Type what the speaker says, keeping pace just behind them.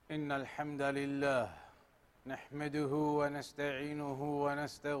إن الحمد لله نحمده ونستعينه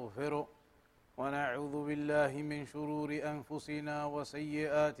ونستغفره ونعوذ بالله من شرور أنفسنا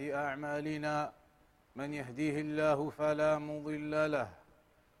وسيئات أعمالنا من يهديه الله فلا مضل له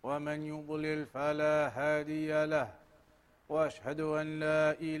ومن يضلل فلا هادي له وأشهد أن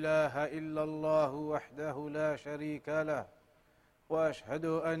لا إله إلا الله وحده لا شريك له وأشهد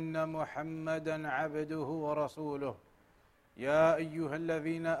أن محمدًا عبده ورسوله يا أيها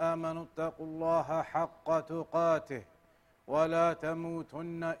الذين آمنوا اتقوا الله حق تقاته ولا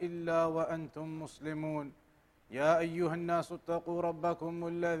تموتن إلا وأنتم مسلمون يا أيها الناس اتقوا ربكم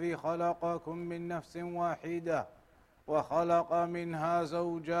الذي خلقكم من نفس واحدة وخلق منها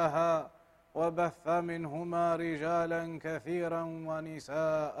زوجها وبث منهما رجالا كثيرا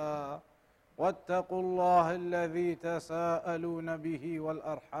ونساء واتقوا الله الذي تساءلون به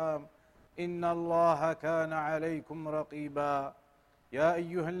والأرحام إن الله كان عليكم رقيبا يا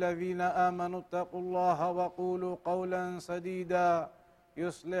أيها الذين آمنوا اتقوا الله وقولوا قولا سديدا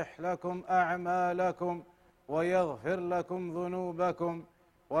يصلح لكم أعمالكم ويغفر لكم ذنوبكم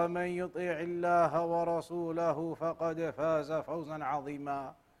ومن يطع الله ورسوله فقد فاز فوزا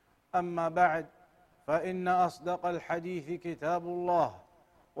عظيما أما بعد فإن أصدق الحديث كتاب الله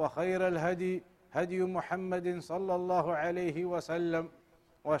وخير الهدي هدي محمد صلى الله عليه وسلم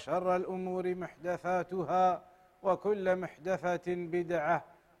وشر الأمور محدثاتها وكل محدثة بدعة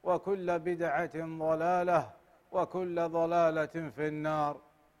وكل بدعة ضلالة وكل ضلالة في النار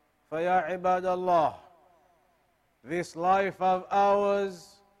فيا عباد الله, this life of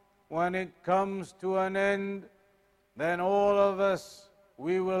ours, when it comes to an end, then all of us,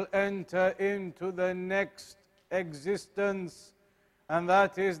 we will enter into the next existence, and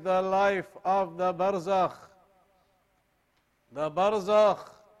that is the life of the barzakh. The barzakh,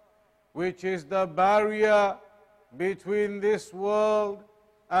 which is the barrier between this world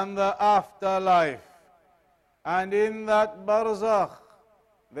and the afterlife. And in that barzakh,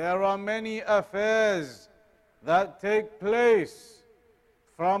 there are many affairs that take place.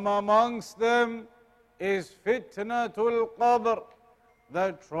 From amongst them is fitnatul qabr,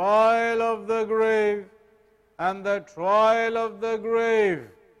 the trial of the grave. And the trial of the grave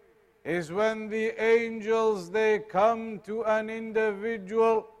is when the angels, they come to an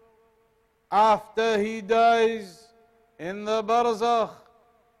individual after he dies in the barzakh,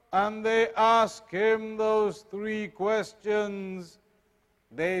 and they ask him those three questions.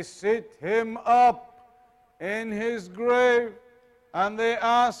 They sit him up in his grave and they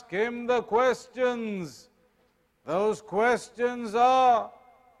ask him the questions. Those questions are,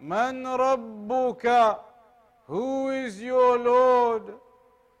 Man Rabbuka? Who is your Lord?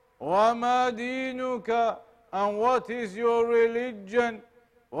 وَمَا دِينُكَ? And what is your religion?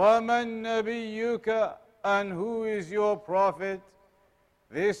 وَمَنْ نَبِيُّكَ? And who is your prophet?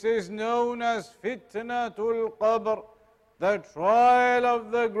 This is known as fitnatul qabr, the trial of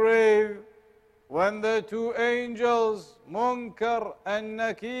the grave, when the two angels, Munkar and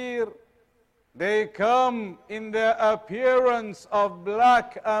Nakir, they come in their appearance of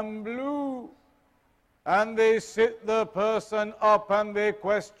black and blue, and they sit the person up and they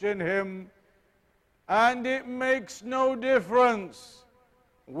question him. And it makes no difference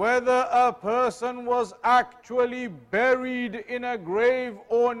whether a person was actually buried in a grave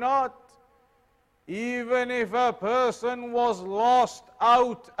or not. Even if a person was lost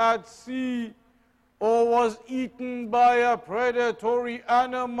out at sea or was eaten by a predatory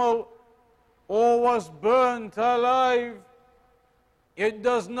animal or was burnt alive, it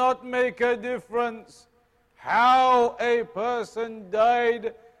does not make a difference how a person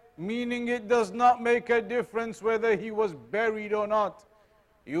died, meaning it does not make a difference whether he was buried or not.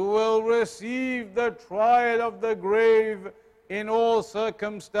 You will receive the trial of the grave in all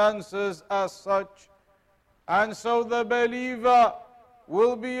circumstances as such. And so the believer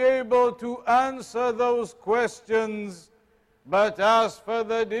will be able to answer those questions. But as for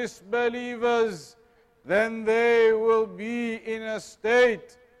the disbelievers, then they will be in a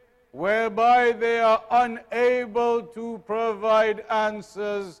state whereby they are unable to provide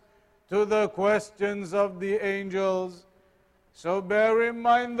answers to the questions of the angels. So bear in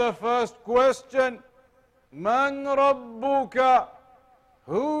mind the first question, Man Rabbuka?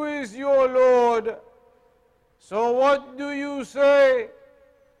 Who is your Lord? So what do you say?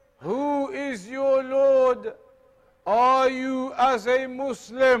 Who is your Lord? Are you as a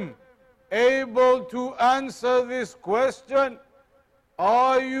Muslim able to answer this question?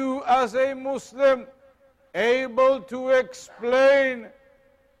 Are you as a Muslim able to explain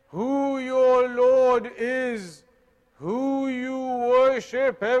who your Lord is, who you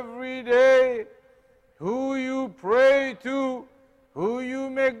worship every day, who you pray to, who you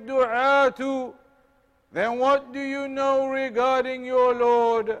make dua to, then what do you know regarding your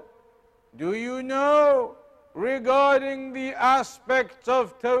Lord? Do you know regarding the aspects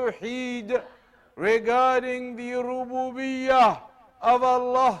of Tawheed, regarding the Rububiyyah of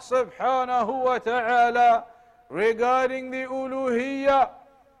Allah subhanahu wa ta'ala, regarding the Uluhiyyah,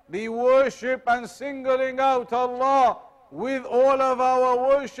 the worship and singling out Allah with all of our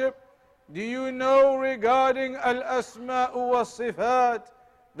worship? Do you know regarding Al-Asma'u wa-Sifat,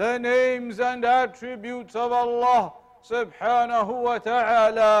 the names and attributes of Allah subhanahu wa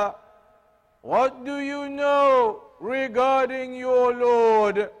ta'ala? What do you know regarding your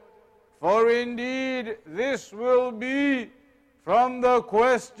Lord? For indeed this will be from the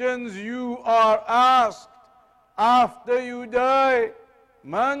questions you are asked after you die.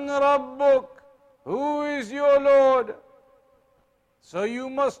 Man Rabbuk? Who is your Lord? So you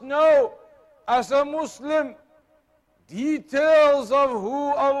must know, as a Muslim, details of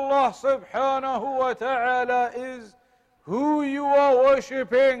who Allah subhanahu wa ta'ala is, who you are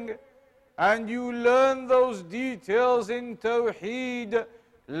worshipping, and you learn those details in Tawheed,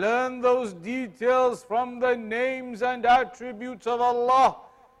 learn those details from the names and attributes of Allah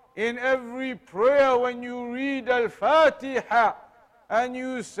in every prayer. When you read Al-Fatiha and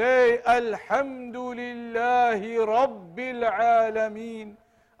you say Alhamdulillahi Rabbil Alameen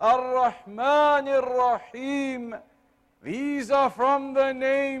Ar-Rahman Ar-Rahim, these are from the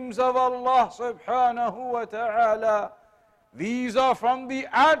names of Allah subhanahu wa ta'ala. These are from the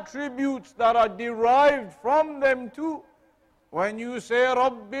attributes that are derived from them too. When you say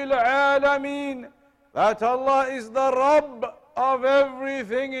Rabbil Alameen, that Allah is the Rabb of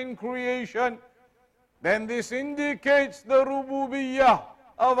everything in creation, then this indicates the Rububiyyah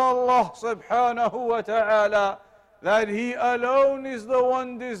of Allah subhanahu wa ta'ala, that He alone is the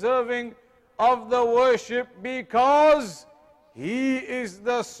one deserving of the worship, because He is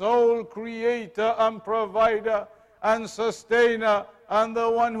the sole creator and provider and sustainer, and the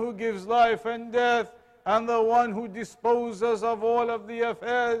one who gives life and death, and the one who disposes of all of the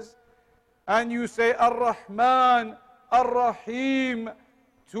affairs. And you say Ar-Rahman, Ar-Rahim,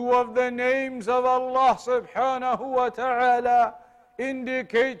 two of the names of Allah subhanahu wa ta'ala,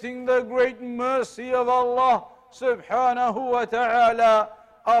 indicating the great mercy of Allah subhanahu wa ta'ala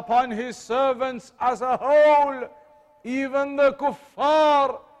upon His servants as a whole, even the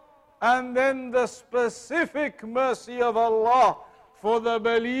kuffar, and then the specific mercy of Allah for the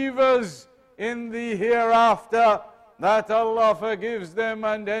believers in the hereafter, that Allah forgives them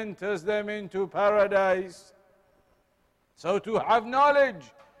and enters them into paradise. So to have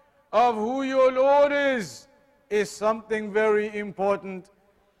knowledge of who your Lord is something very important.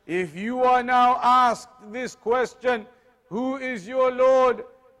 If you are now asked this question, who is your Lord,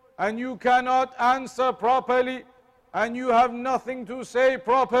 and you cannot answer properly, and you have nothing to say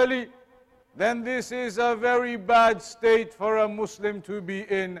properly, then this is a very bad state for a Muslim to be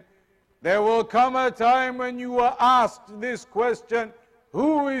in. There will come a time when you are asked this question,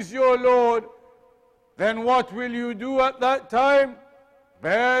 who is your Lord? Then what will you do at that time?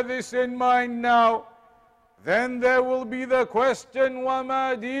 Bear this in mind now. Then there will be the question,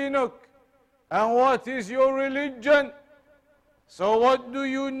 وَمَا دِينُكَ? And what is your religion? So what do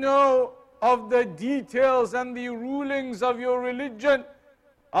you know of the details and the rulings of your religion,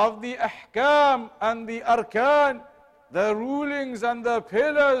 of the ahkam and the arkan, the rulings and the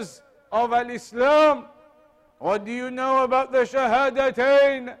pillars of al-Islam? What do you know about the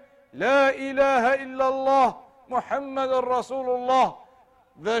shahadatain, La ilaha illallah, Muhammadur Rasulullah,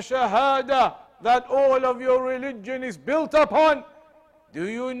 the shahada that all of your religion is built upon? Do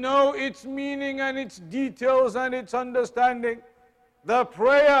you know its meaning and its details and its understanding? The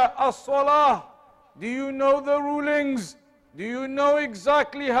prayer, as-salah, do you know the rulings? Do you know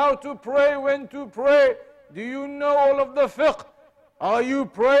exactly how to pray, when to pray? Do you know all of the fiqh? Are you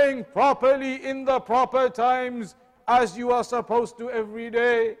praying properly in the proper times as you are supposed to every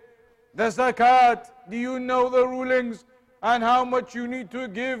day? The zakat, do you know the rulings and how much you need to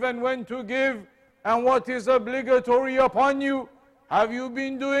give and when to give and what is obligatory upon you? Have you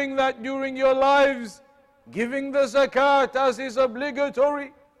been doing that during your lives? Giving the zakat as is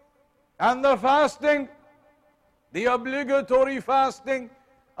obligatory? And the fasting, the obligatory fasting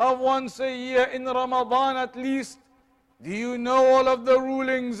of once a year in Ramadan at least, do you know all of the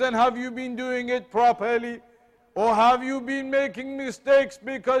rulings and have you been doing it properly? Or have you been making mistakes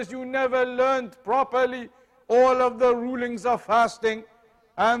because you never learned properly all of the rulings of fasting?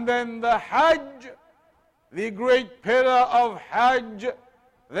 And then the Hajj, the great pillar of Hajj,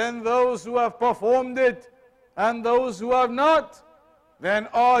 then those who have performed it and those who have not, then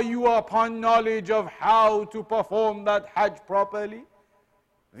are you upon knowledge of how to perform that Hajj properly?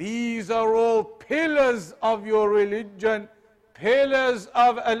 These are all pillars of your religion, pillars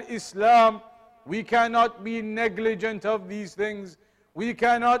of Al-Islam. We cannot be negligent of these things. We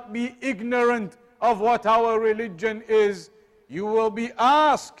cannot be ignorant of what our religion is. You will be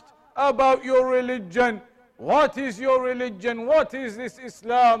asked about your religion. What is your religion? What is this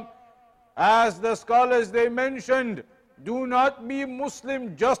Islam? As the scholars they mentioned, do not be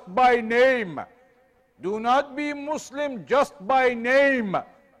Muslim just by name. Do not be Muslim just by name,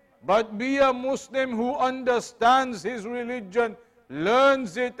 but be a Muslim who understands his religion,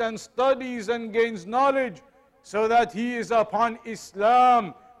 learns it and studies and gains knowledge, so that he is upon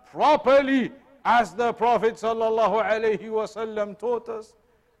Islam properly, as the Prophet ﷺ taught us.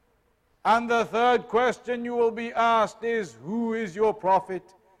 And the third question you will be asked is, who is your Prophet?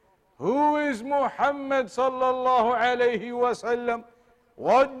 Who is Muhammad sallallahu alayhi wasallam?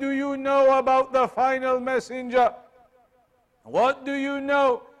 What do you know about the final messenger? What do you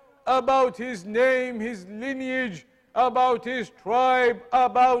know about his name, his lineage, about his tribe,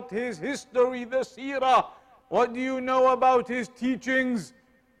 about his history, the seerah? What do you know about his teachings?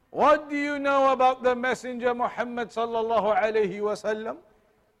 What do you know about the messenger Muhammad sallallahu alayhi wasallam?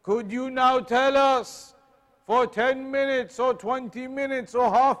 Could you now tell us for 10 minutes or 20 minutes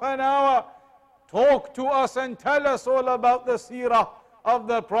or half an hour, talk to us and tell us all about the seerah of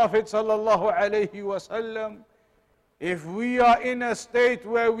the Prophet sallallahu alayhi wasallam? If we are in a state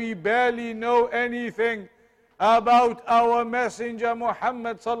where we barely know anything about our messenger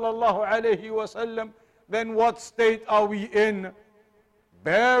Muhammad sallallahu alayhi wasallam, then what state are we in?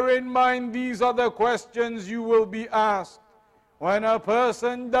 Bear in mind, these are the questions you will be asked. When a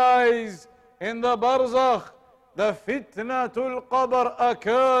person dies in the barzakh, the fitnatul qabr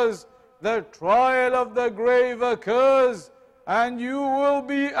occurs, the trial of the grave occurs, and you will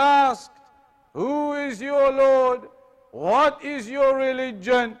be asked, who is your Lord? What is your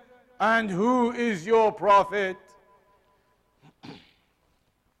religion? And who is your Prophet?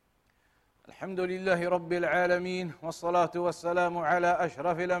 الحمد لله رب العالمين والصلاة والسلام على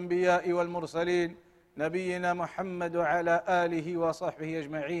أشرف الأنبياء والمرسلين نبينا محمد وعلى آله وصحبه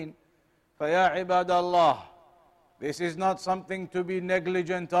أجمعين. فيا عباد الله, this is not something to be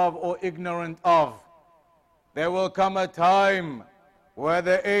negligent of or ignorant of. There will come a time where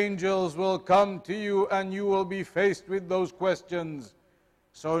the angels will come to you and you will be faced with those questions.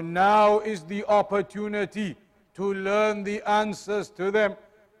 So now is the opportunity to learn the answers to them,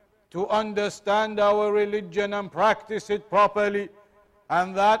 to understand our religion and practice it properly.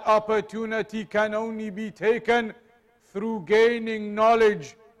 And that opportunity can only be taken through gaining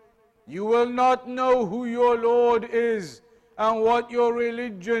knowledge. You will not know who your Lord is and what your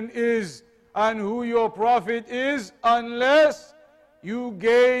religion is and who your Prophet is unless you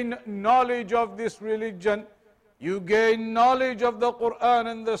gain knowledge of this religion. You gain knowledge of the Quran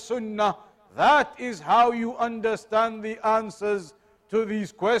and the Sunnah. That is how you understand the answers to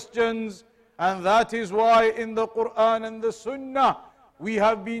these questions. And that is why in the Quran and the Sunnah we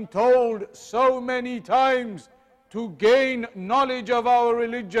have been told so many times to gain knowledge of our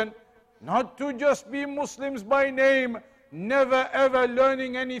religion, not to just be Muslims by name, never ever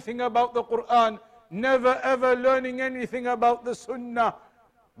learning anything about the Quran, never ever learning anything about the Sunnah,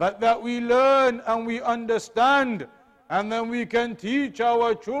 but that we learn and we understand, and then we can teach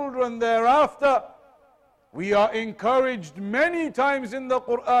our children thereafter. We are encouraged many times in the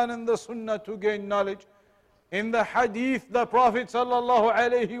Quran and the Sunnah to gain knowledge. In the hadith, the Prophet sallallahu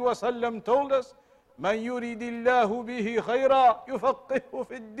alayhi wasallam told us, مَنْ يُرِدِ اللَّهُ بِهِ خَيْرًا يُفَقِّهُ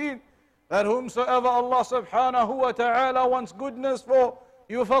فِي الدِّينِ, that whomsoever Allah subhanahu wa ta'ala wants goodness for,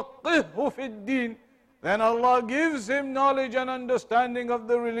 يُفَقِّهُ فِي الدِّينِ, then Allah gives him knowledge and understanding of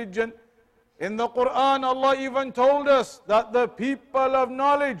the religion. In the Quran, Allah even told us that the people of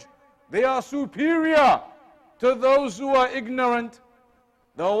knowledge, they are superior to those who are ignorant.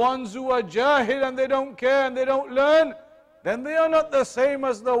 The ones who are jahil and they don't care and they don't learn, then they are not the same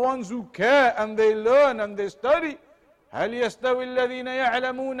as the ones who care and they learn and they study. هل يستوي الذين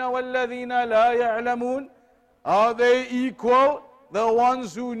يعلمون والذين لا يعلمون? Are they equal, the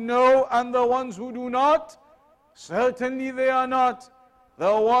ones who know and the ones who do not? Certainly they are not.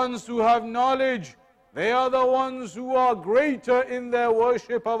 The ones who have knowledge, they are the ones who are greater in their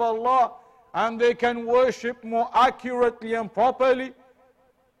worship of Allah, and they can worship more accurately and properly.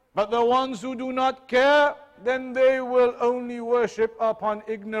 But the ones who do not care, then they will only worship upon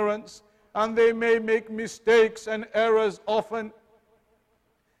ignorance, and they may make mistakes and errors often.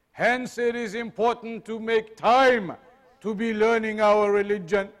 Hence it is important to make time to be learning our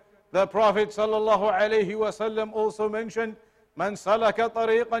religion. The Prophet sallallahu alaihi wasallam also mentioned من سلك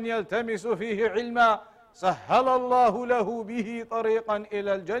طريقا يلتمس فيه علما سهل الله له به طريقا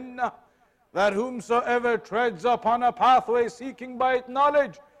إلى الجنة. That whomsoever treads upon a pathway seeking by it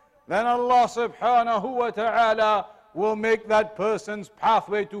knowledge, then Allah subhanahu wa ta'ala will make that person's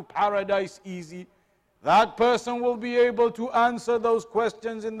pathway to paradise easy. That person will be able to answer those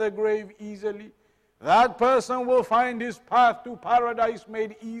questions in the grave easily. That person will find his path to paradise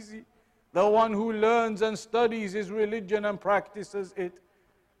made easy. The one who learns and studies his religion and practices it.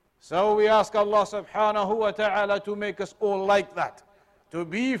 So we ask Allah subhanahu wa ta'ala to make us all like that. To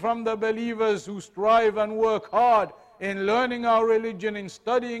be from the believers who strive and work hard in learning our religion, in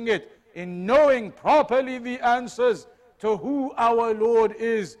studying it, in knowing properly the answers to who our Lord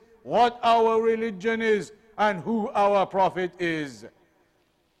is, what our religion is, and who our Prophet is.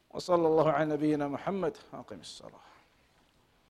 وصلى الله على نبينا محمد. أقم الصلاة.